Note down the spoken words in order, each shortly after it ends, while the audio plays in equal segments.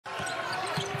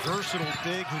versatile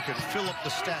big who can fill up the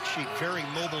stat sheet. Very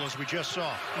mobile, as we just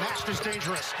saw. Next is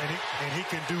dangerous. And he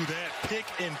can do that. Pick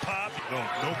and pop.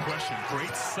 No question.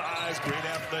 Great size, great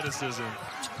athleticism.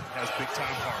 Has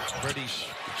big-time heart. Brady's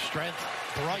strength.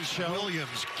 Bryce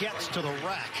Williams gets to the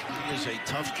rack. He is a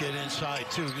tough kid inside,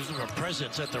 too. Gives him a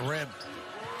presence at the rim.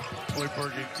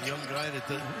 Hoiberg, the young guy that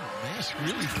the mask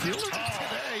really feeling it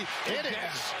today. It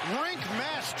is rink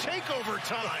mask takeover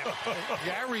time.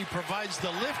 Gary provides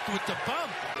the lift with the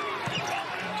bump.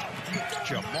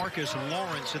 Jamarcus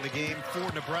Lawrence in the game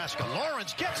for Nebraska.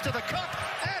 Lawrence gets to the cup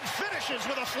and finishes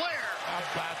with a flare. How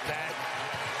about that?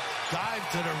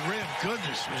 Dive to the rim.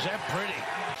 Goodness, was that pretty?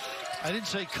 I didn't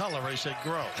say color, I said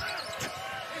grow.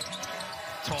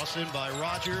 Toss in by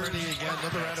Rogers. Pretty again,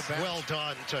 another out of bounds. Well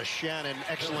done to Shannon.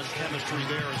 Excellent chemistry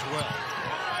there as well.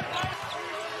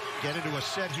 Get into a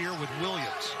set here with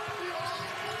Williams.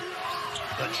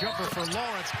 The jumper for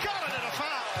Lawrence. Got it in a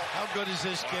foul. How good is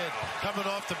this kid? Coming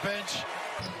off the bench.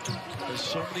 There's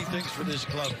so many things for this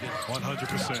club.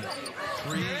 100%.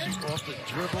 Threes off the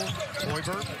dribble.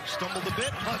 Hoiberg stumbled a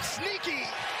bit, but sneaky.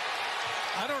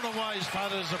 I don't know why his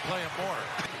father doesn't play him more.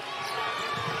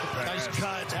 Nice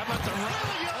cut. How about the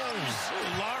Williams?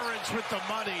 Oh, Lawrence with the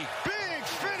money. Big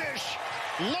finish.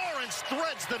 Lawrence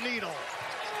threads the needle.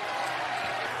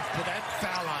 To that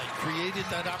foul line, created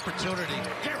that opportunity.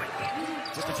 Gary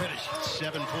with the finish.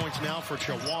 7 points now for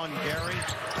Jawan Gary.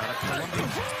 Out of Columbia.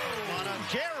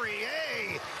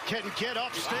 Gary can get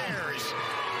upstairs.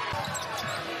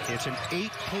 It's an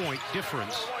 8-point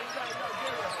difference.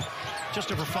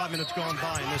 Just over 5 minutes gone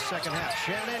by in this second half.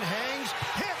 Shannon hangs,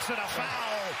 hits and a foul.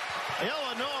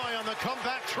 Illinois on the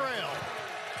comeback trail.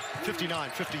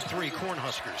 59-53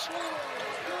 Cornhuskers.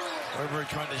 We're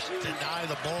trying to deny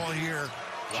the ball here.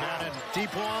 Wow. Shannon,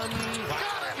 deep one. Wow.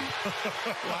 Got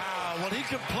him. Wow, when he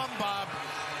can plumb bob,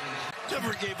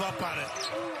 never gave up on it.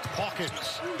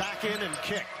 Hawkins back in and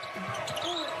kick.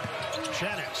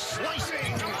 Shannon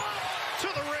slicing to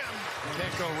the rim.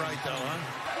 Can't go right though, huh?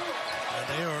 And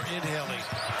they are inhaling.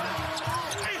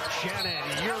 Shannon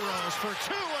Euros for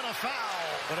 2 and a foul.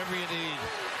 Whatever you need.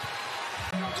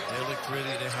 They look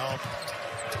ready to help.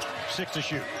 6 to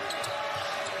shoot.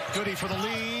 Goody for the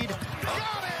lead.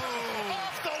 Got it!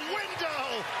 Off the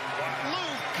window!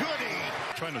 Lou Goody.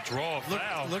 Trying to draw a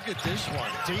foul. Look at this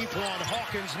one. Deep one.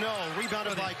 Hawkins, no.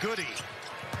 Rebounded by Goody.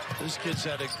 This kid's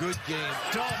had a good game.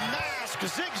 Damask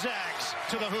zigzags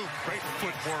to the hoop. Great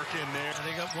footwork in there. And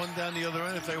they got one down the other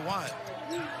end if they want.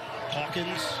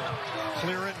 Hawkins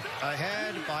clear it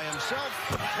ahead by himself.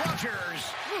 Rogers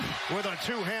with a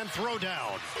 2-hand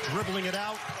throwdown. Dribbling it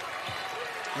out.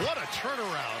 What a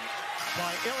turnaround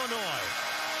by Illinois.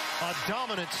 A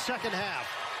dominant second half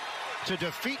to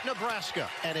defeat Nebraska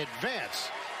and advance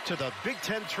to the Big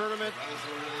Ten Tournament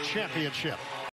Championship.